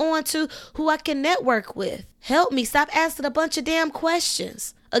 put me on to who I can network with. Help me. Stop asking a bunch of damn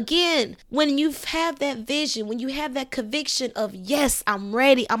questions. Again, when you have that vision, when you have that conviction of, yes, I'm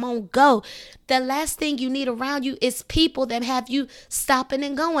ready, I'm on go, the last thing you need around you is people that have you stopping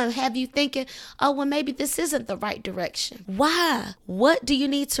and going, have you thinking, oh, well, maybe this isn't the right direction. Why? What do you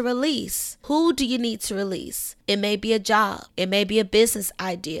need to release? Who do you need to release? It may be a job. It may be a business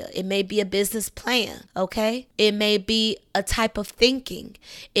idea. It may be a business plan, okay? It may be a type of thinking.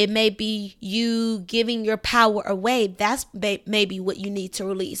 It may be you giving your power away. That's maybe what you need to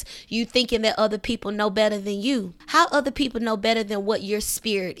release. You thinking that other people know better than you. How other people know better than what your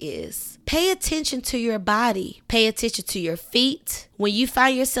spirit is? Pay attention to your body. Pay attention to your feet. When you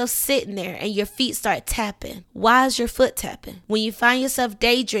find yourself sitting there and your feet start tapping, why is your foot tapping? When you find yourself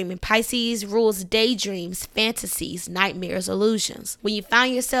daydreaming, Pisces rules daydreams, fantasies, nightmares, illusions. When you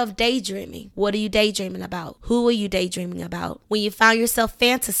find yourself daydreaming, what are you daydreaming about? Who are you daydreaming about? When you find yourself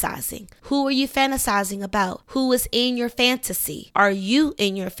fantasizing, who are you fantasizing about? Who is in your fantasy? Are you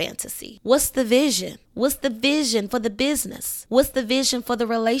in your fantasy? What's the vision? What's the vision for the business? What's the vision for the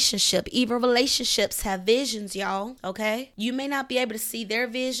relationship? Even relationships have visions, y'all, okay? You may not be able to see their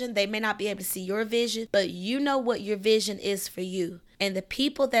vision. They may not be able to see your vision, but you know what your vision is for you. And the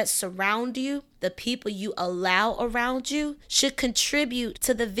people that surround you, the people you allow around you, should contribute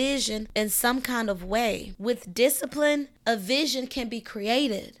to the vision in some kind of way. With discipline, a vision can be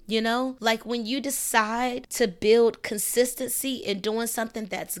created, like when you decide to build consistency in doing something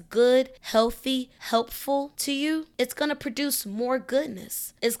that's good, healthy, helpful to you, it's going to produce more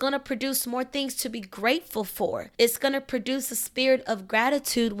goodness. It's going to produce more things to be grateful for. It's going to produce a spirit of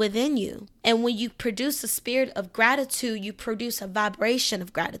gratitude within you. And when you produce a spirit of gratitude, you produce a vibration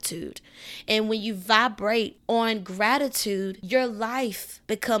of gratitude. And when you vibrate on gratitude, your life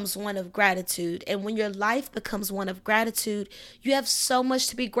becomes one of gratitude. And when your life becomes one of gratitude, you have so much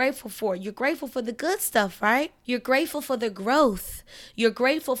to be grateful for. You're grateful for the good stuff, right? You're grateful for the growth. You're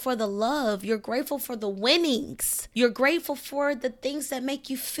grateful for the love. You're grateful for the winnings. You're grateful for the things that make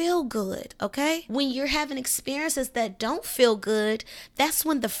you feel good, okay? When you're having experiences that don't feel good, that's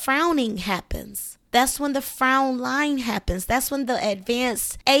when the frowning happens. That's when the frown line happens. That's when the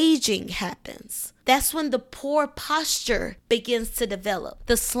advanced aging happens. That's when the poor posture begins to develop.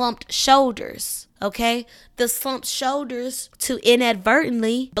 The slumped shoulders, okay? The slumped shoulders to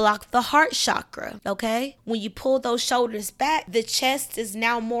inadvertently block the heart chakra, okay? When you pull those shoulders back, the chest is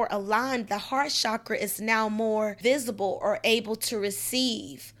now more aligned. The heart chakra is now more visible or able to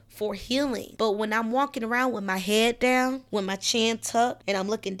receive for healing. But when I'm walking around with my head down, with my chin tucked, and I'm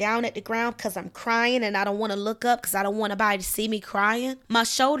looking down at the ground because I'm crying and I don't want to look up because I don't want anybody to see me crying, my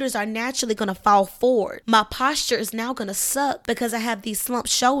shoulders are naturally going to fall forward. My posture is now going to suck because I have these slumped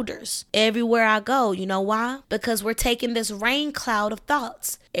shoulders. Everywhere I go, you know why? Because we're taking this rain cloud of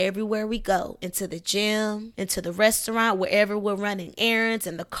thoughts everywhere we go, into the gym, into the restaurant, wherever we're running errands,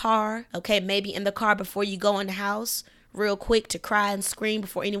 in the car, okay? Maybe in the car before you go in the house, real quick to cry and scream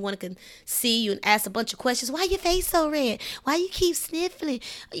before anyone can see you and ask a bunch of questions. Why your face so red? Why you keep sniffling?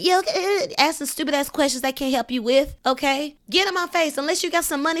 Asking stupid ass questions that can't help you with, okay? Get in my face. Unless you got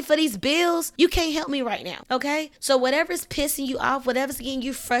some money for these bills, you can't help me right now, okay? So whatever's pissing you off, whatever's getting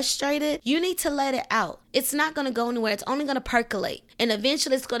you frustrated, you need to let it out. It's not going to go anywhere. It's only going to percolate. And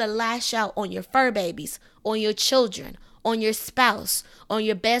eventually it's going to lash out on your fur babies, on your children, on your spouse, on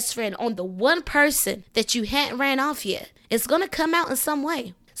your best friend, on the one person that you hadn't ran off yet. It's going to come out in some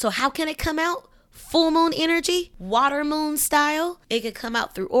way. So how can it come out? Full moon energy, water moon style. It can come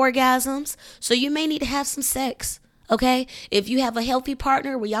out through orgasms. So you may need to have some sex. Okay, if you have a healthy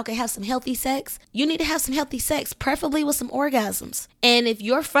partner where y'all can have some healthy sex, you need to have some healthy sex, preferably with some orgasms. And if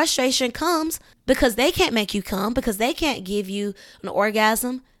your frustration comes because they can't make you come, because they can't give you an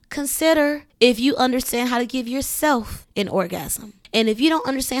orgasm, consider if you understand how to give yourself an orgasm. And if you don't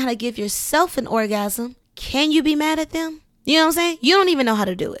understand how to give yourself an orgasm, can you be mad at them? You know what I'm saying? You don't even know how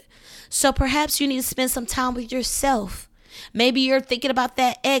to do it. So perhaps you need to spend some time with yourself Maybe you're thinking about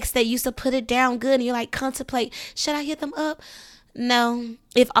that ex that used to put it down good and you're like, contemplate, should I hit them up? No.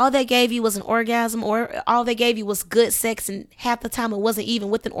 If all they gave you was an orgasm, or all they gave you was good sex, and half the time it wasn't even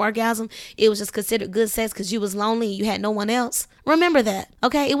with an orgasm, it was just considered good sex because you was lonely and you had no one else. Remember that,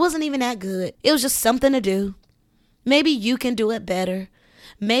 okay? It wasn't even that good. It was just something to do. Maybe you can do it better.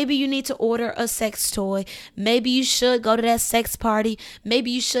 Maybe you need to order a sex toy. Maybe you should go to that sex party. Maybe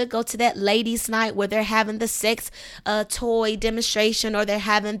you should go to that ladies' night where they're having the sex toy demonstration, or they're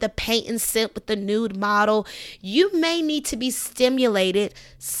having the paint and sip with the nude model. You may need to be stimulated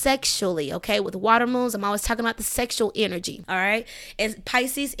sexually, okay? With water moons, I'm always talking about the sexual energy, all right? And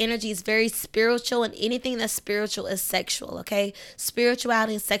Pisces energy is very spiritual, and anything that's spiritual is sexual, okay?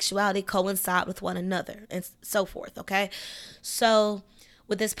 Spirituality and sexuality coincide with one another and so forth, okay? So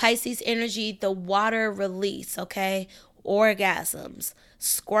with this Pisces energy, the water release, okay? Orgasms,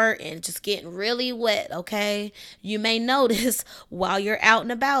 squirting, just getting really wet, okay? You may notice while you're out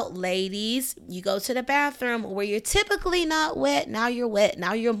and about, ladies, you go to the bathroom where you're typically not wet. Now you're wet.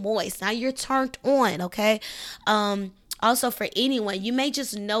 Now you're moist. Now you're turned on, okay? Also, for anyone, you may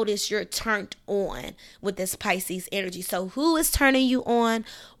just notice you're turned on with this Pisces energy. So who is turning you on?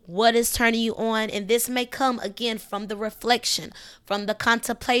 What is turning you on? And this may come again from the reflection, from the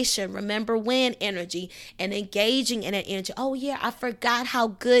contemplation, remember when energy, and engaging in an energy. Oh yeah, I forgot how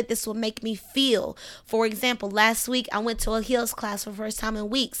good this will make me feel. For example, last week I went to a heels class for the first time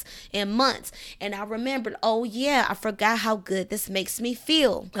in months, and I remembered, oh yeah, I forgot how good this makes me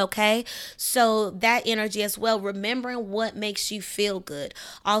feel. Okay, so that energy as well, remembering what makes you feel good.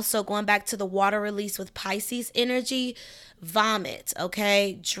 Also, going back to the water release with Pisces energy, vomit,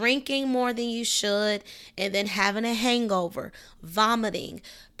 okay? Drinking more than you should, and then having a hangover, vomiting,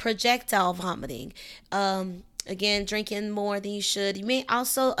 projectile vomiting, again, drinking more than you should. You may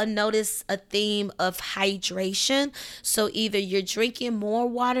also notice a theme of hydration. So either you're drinking more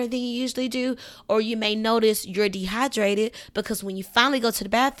water than you usually do, or you may notice you're dehydrated because when you finally go to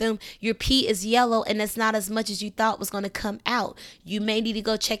the bathroom, your pee is yellow and it's not as much as you thought was going to come out. You may need to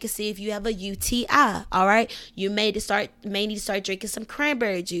go check and see if you have a UTI. All right. You may need to start drinking some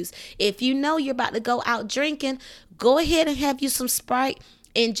cranberry juice. If you know you're about to go out drinking, go ahead and have you some Sprite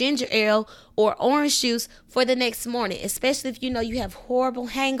and ginger ale or orange juice for the next morning, especially if you know you have horrible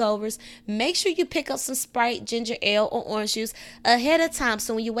hangovers. Make sure you pick up some Sprite, ginger ale, or orange juice ahead of time,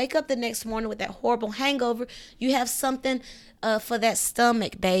 so when you wake up the next morning with that horrible hangover, you have something for that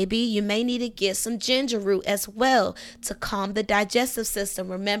stomach, baby. You may need to get some ginger root as well to calm the digestive system.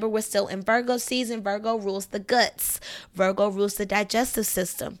 Remember, we're still in Virgo season. Virgo rules the guts. Virgo rules the digestive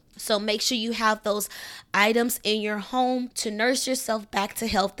system. So make sure you have those items in your home to nurse yourself back to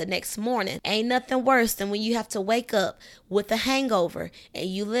health the next morning. Ain't nothing worse than when you have to wake up with a hangover and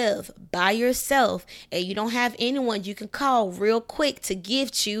you live by yourself and you don't have anyone you can call real quick to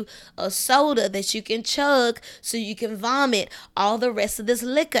gift you a soda that you can chug so you can vomit all the rest of this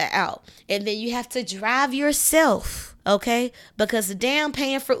liquor out. And then you have to drive yourself. Okay, because damn,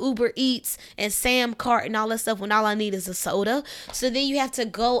 paying for Uber Eats and Sam Cart and all that stuff when all I need is a soda. So then you have to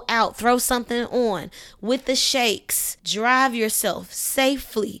go out, throw something on with the shakes, drive yourself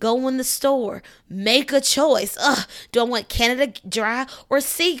safely, go in the store, make a choice. Do I want Canada Dry or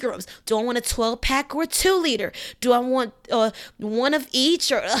Seagram's? Do I want a 12-pack or a 2-liter? Do I want one of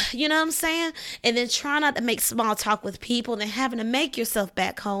each, or you know what I'm saying? And then try not to make small talk with people and then having to make yourself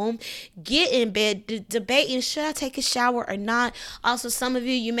back home. Get in bed, debating, should I take a shower or not? Also, some of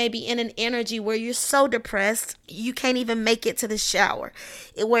you may be in an energy where you're so depressed you can't even make it to the shower,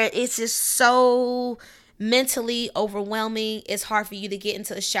 where it's just so mentally overwhelming. It's hard for you to get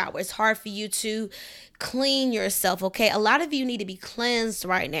into the shower. It's hard for you to clean yourself. Okay, a lot of you need to be cleansed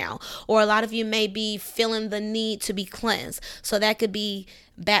right now, or a lot of you may be feeling the need to be cleansed. So that could be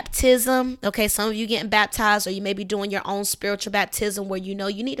baptism. Okay, some of you getting baptized, or you may be doing your own spiritual baptism where you know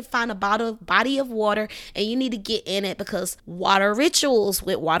you need to find a body of water and you need to get in it, because water rituals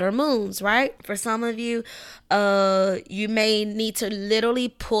with water moons, right? For some of you, you may need to literally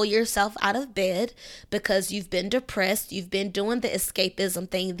pull yourself out of bed because you've been depressed. You've been doing the escapism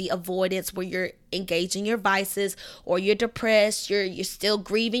thing, the avoidance, where you're engaging your vices, or you're depressed, you're still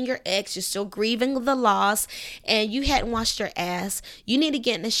grieving your ex, you're still grieving the loss, and you hadn't washed your ass. You need to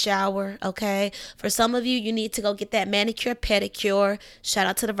get in the shower. Okay, for some of you, you need to go get that manicure, pedicure. Shout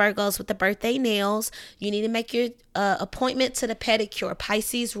out to the Virgos with the birthday nails. You need to make your appointment to the pedicure.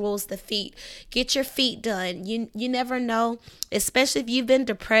 Pisces rules the feet. Get your feet done. You never know, especially if you've been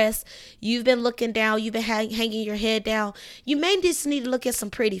depressed, you've been looking down, you've been hanging your head down. You may just need to look at some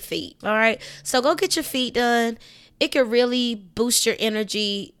pretty feet. All right, so go get your feet done it could really boost your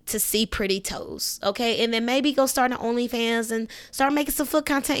energy to see pretty toes, okay? And then maybe go start an OnlyFans and start making some foot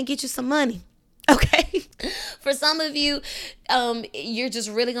content and get you some money, okay? For some of you, you're just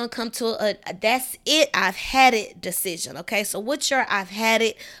really going to come to a that's it, I've had it decision, okay? So what's your I've had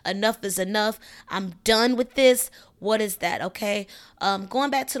it, enough is enough, I'm done with this? What is that, okay?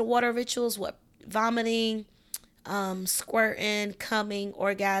 Going back to the water rituals, what? Vomiting, squirting, coming,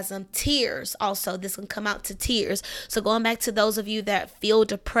 orgasm, tears. Also, this can come out to tears. So going back to those of you that feel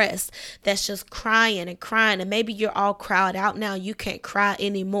depressed, that's just crying and crying, and maybe you're all cried out now, you can't cry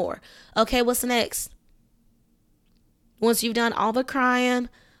anymore. Okay, what's next? Once you've done all the crying,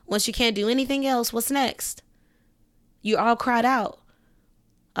 once you can't do anything else, what's next? You're all cried out.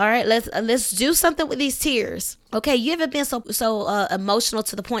 All right, let's do something with these tears. Okay, you ever been so emotional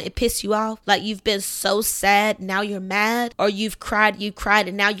to the point it pissed you off? Like you've been so sad, now you're mad, or you cried,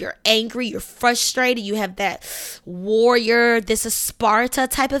 and now you're angry, you're frustrated, you have that warrior, this is Sparta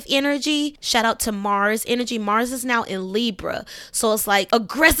type of energy. Shout out to Mars energy. Mars is now in Libra, so it's like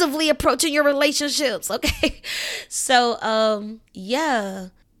aggressively approaching your relationships, okay? So, yeah.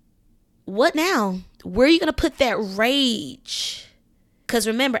 What now? Where are you going to put that rage? Because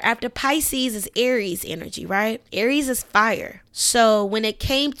remember, after Pisces is Aries energy, right? Aries is fire. So when it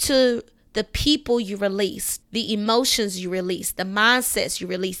came to the people you released, the emotions you released, the mindsets you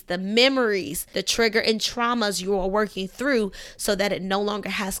released, the memories, the trigger and traumas you are working through so that it no longer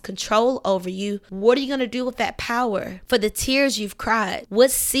has control over you, what are you going to do with that power? For the tears you've cried,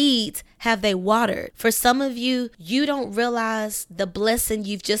 what seeds have they watered? For some of you, you don't realize the blessing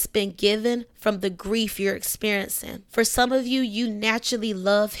you've just been given from the grief you're experiencing. For some of you, you naturally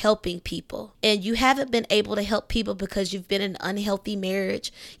love helping people, and you haven't been able to help people because you've been in an unhealthy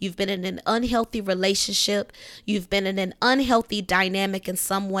marriage, you've been in an unhealthy relationship, you've been in an unhealthy dynamic in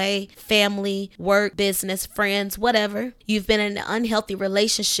some way, family, work, business, friends, whatever. You've been in an unhealthy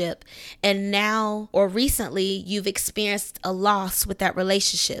relationship, and now or recently you've experienced a loss with that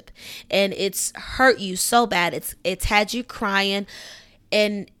relationship, and it's hurt you so bad. It's had you crying,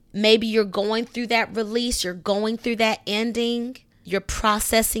 and maybe you're going through that release, you're going through that ending, you're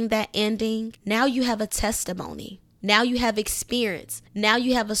processing that ending. Now you have a testimony. Now you have experience. Now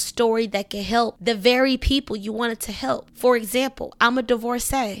you have a story that can help the very people you wanted to help. For example, I'm a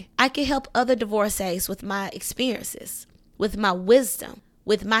divorcee. I can help other divorcees with my experiences, with my wisdom,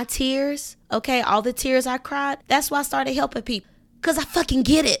 with my tears. Okay, all the tears I cried. That's why I started helping people, because I fucking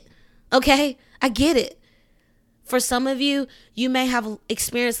get it. Okay, I get it. For some of you, you may have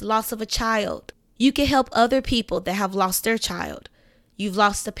experienced loss of a child. You can help other people that have lost their child. You've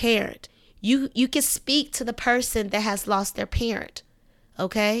lost a parent. You can speak to the person that has lost their parent,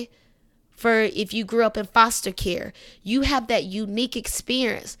 okay? For if you grew up in foster care, you have that unique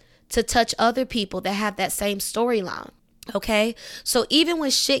experience to touch other people that have that same storyline, okay? So even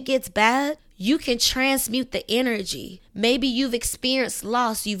when shit gets bad, you can transmute the energy. Maybe you've experienced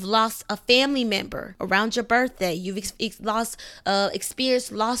loss. You've lost a family member around your birthday. You've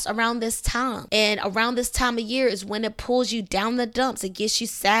experienced loss around this time. And around this time of year is when it pulls you down the dumps. It gets you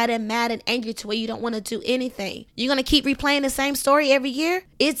sad and mad and angry to where you don't want to do anything. You're going to keep replaying the same story every year?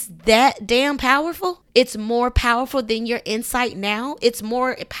 It's that damn powerful. It's more powerful than your insight now. It's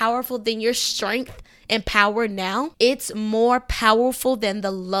more powerful than your strength and power now. It's more powerful than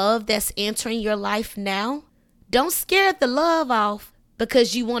the love that's entering your life now. Don't scare the love off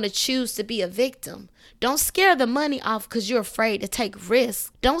because you want to choose to be a victim. Don't scare the money off because you're afraid to take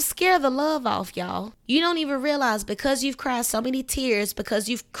risks. Don't scare the love off, y'all. You don't even realize because you've cried so many tears, because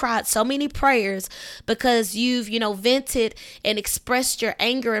you've cried so many prayers, because you've, vented and expressed your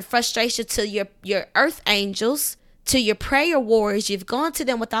anger and frustration to your earth angels, to your prayer warriors. You've gone to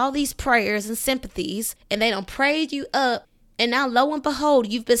them with all these prayers and sympathies, and they done prayed you up. And now, lo and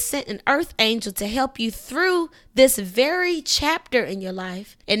behold, you've been sent an earth angel to help you through this very chapter in your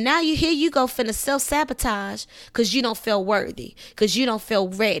life. And now here you go finna self-sabotage because you don't feel worthy, because you don't feel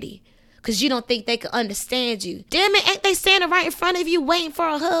ready, because you don't think they can understand you. Damn it, ain't they standing right in front of you waiting for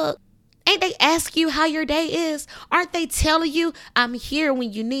a hug? Ain't they ask you how your day is? Aren't they telling you, I'm here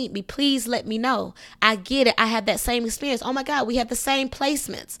when you need me. Please let me know. I get it. I have that same experience. Oh my God, we have the same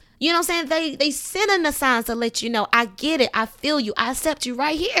placements. You know what I'm saying? They sending the signs to let you know, I get it. I feel you. I accept you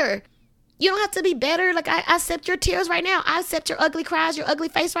right here. You don't have to be better. Like, I accept your tears right now. I accept your ugly cries, your ugly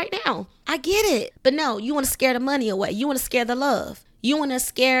face right now. I get it. But no, you want to scare the money away. You want to scare the love. You want to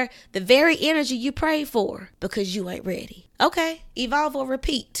scare the very energy you prayed for because you ain't ready. Okay, evolve or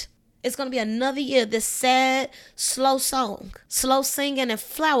repeat. It's going to be another year, this sad, slow song, slow singing and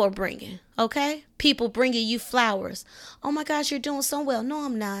flower bringing, okay? People bringing you flowers. Oh my gosh, you're doing so well. No,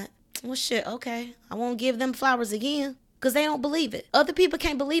 I'm not. Well, shit, okay. I won't give them flowers again because they don't believe it. Other people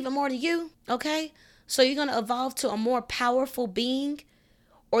can't believe it more than you, okay? So you're going to evolve to a more powerful being,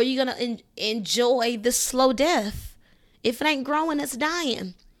 or you're going to enjoy the slow death. If it ain't growing, it's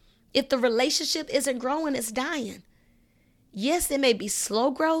dying. If the relationship isn't growing, it's dying. Yes, it may be slow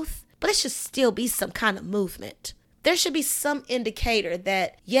growth, but it should still be some kind of movement. There should be some indicator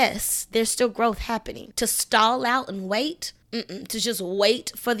that, yes, there's still growth happening. To stall out and wait, to just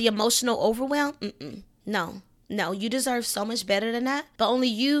wait for the emotional overwhelm, no, you deserve so much better than that. But only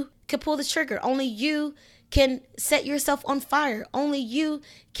you can pull the trigger. Only you can set yourself on fire. Only you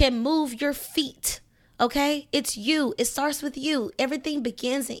can move your feet. Okay? It's you. It starts with you. Everything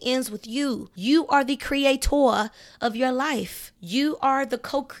begins and ends with you. You are the creator of your life. You are the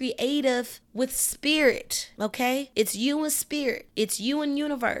co-creative with spirit. Okay? It's you and spirit. It's you and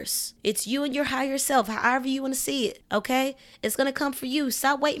universe. It's you and your higher self, however you want to see it. Okay? It's going to come for you.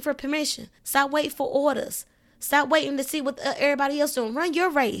 Stop waiting for permission. Stop waiting for orders. Stop waiting to see what everybody else doing. Run your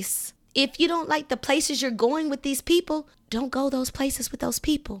race. If you don't like the places you're going with these people, don't go those places with those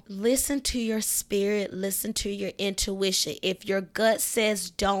people. Listen to your spirit. Listen to your intuition. If your gut says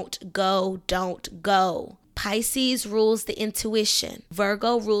don't go, don't go. Pisces rules the intuition.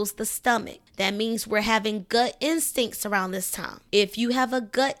 Virgo rules the stomach. That means we're having gut instincts around this time. If you have a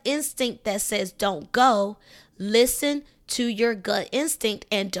gut instinct that says don't go, listen to your gut instinct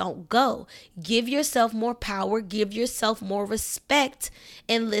and don't go. Give yourself more power, give yourself more respect,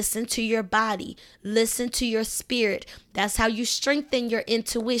 and listen to your body. Listen to your spirit. That's how you strengthen your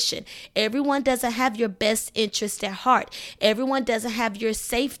intuition. Everyone doesn't have your best interest at heart. Everyone doesn't have your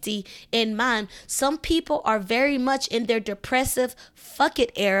safety in mind. Some people are very much in their depressive fuck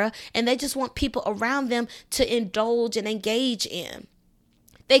it era, and they just want people around them to indulge and engage in.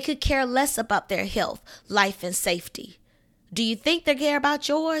 They could care less about their health, life, and safety. Do you think they care about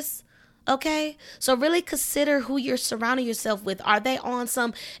yours? Okay, so really consider who you're surrounding yourself with. Are they on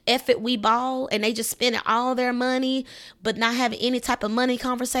some F it we ball and they just spending all their money but not having any type of money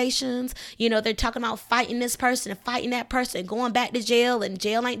conversations? You know, they're talking about fighting this person and fighting that person and going back to jail, and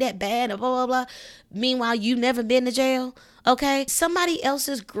jail ain't that bad and blah, blah, blah. Meanwhile, you've never been to jail. Okay, somebody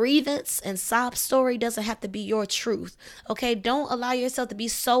else's grievance and sob story doesn't have to be your truth. Okay, don't allow yourself to be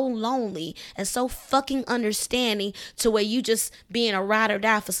so lonely and so fucking understanding to where you just being a ride or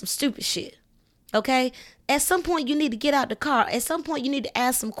die for some stupid shit. Okay, at some point you need to get out the car. At some point you need to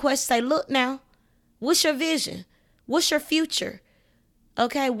ask some questions. Say, look now, what's your vision? What's your future?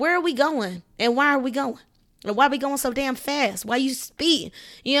 Okay, where are we going and why are we going? And why are we going so damn fast? Why you speeding?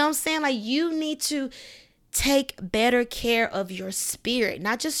 You know what I'm saying? Like, you need to take better care of your spirit,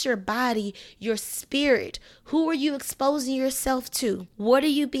 not just your body, your spirit. Who are you exposing yourself to? What are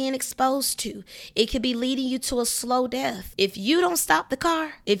you being exposed to? It could be leading you to a slow death. If you don't stop the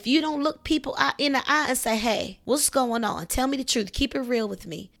car, if you don't look people in the eye and say, hey, what's going on? Tell me the truth. Keep it real with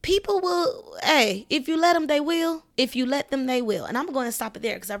me. People will, hey, if you let them, they will. If you let them, they will. And I'm going to stop it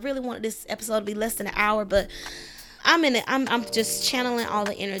there because I really wanted this episode to be less than an hour, but I'm in it. I'm just channeling all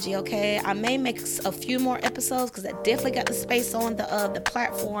the energy, okay? I may make a few more episodes because I definitely got the space on the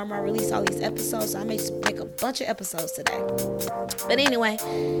platform where I release all these episodes. So I may make a bunch of episodes today. But anyway,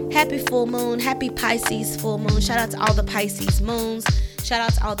 happy full moon. Happy Pisces full moon. Shout out to all the Pisces moons. Shout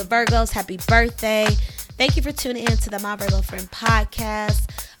out to all the Virgos. Happy birthday. Thank you for tuning in to the My Virgo Friend podcast.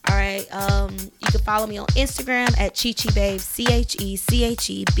 All right, you can follow me on Instagram at CheCheBabe,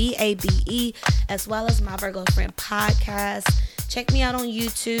 CheCheBabe, as well as My Virgo Friend podcast. Check me out on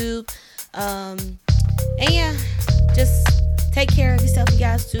YouTube. And yeah, just take care of yourself, you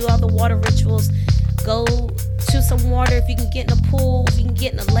guys. Do all the water rituals. Go to some water if you can get in a pool, if you can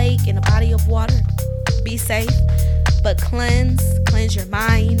get in a lake, in a body of water. Be safe, but cleanse your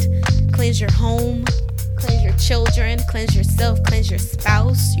mind, cleanse your home. Cleanse your children, cleanse yourself, cleanse your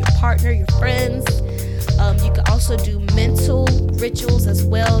spouse, your partner, your friends. You can also do mental rituals as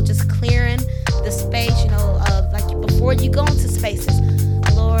well, just clearing the space, like before you go into spaces.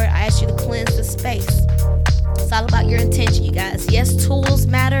 Lord, I ask you to cleanse the space. It's all about your intention, you guys. Yes, tools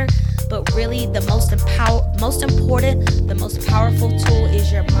matter, but really the most important, the most powerful tool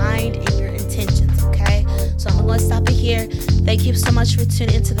is your mind and your intentions, okay? So I'm going to stop it here. Thank you so much for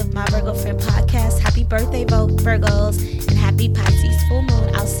tuning into the My Virgo Friend podcast. Happy birthday, Virgos, and happy Pisces full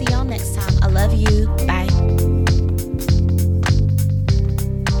moon. I'll see y'all next time. I love you. Bye.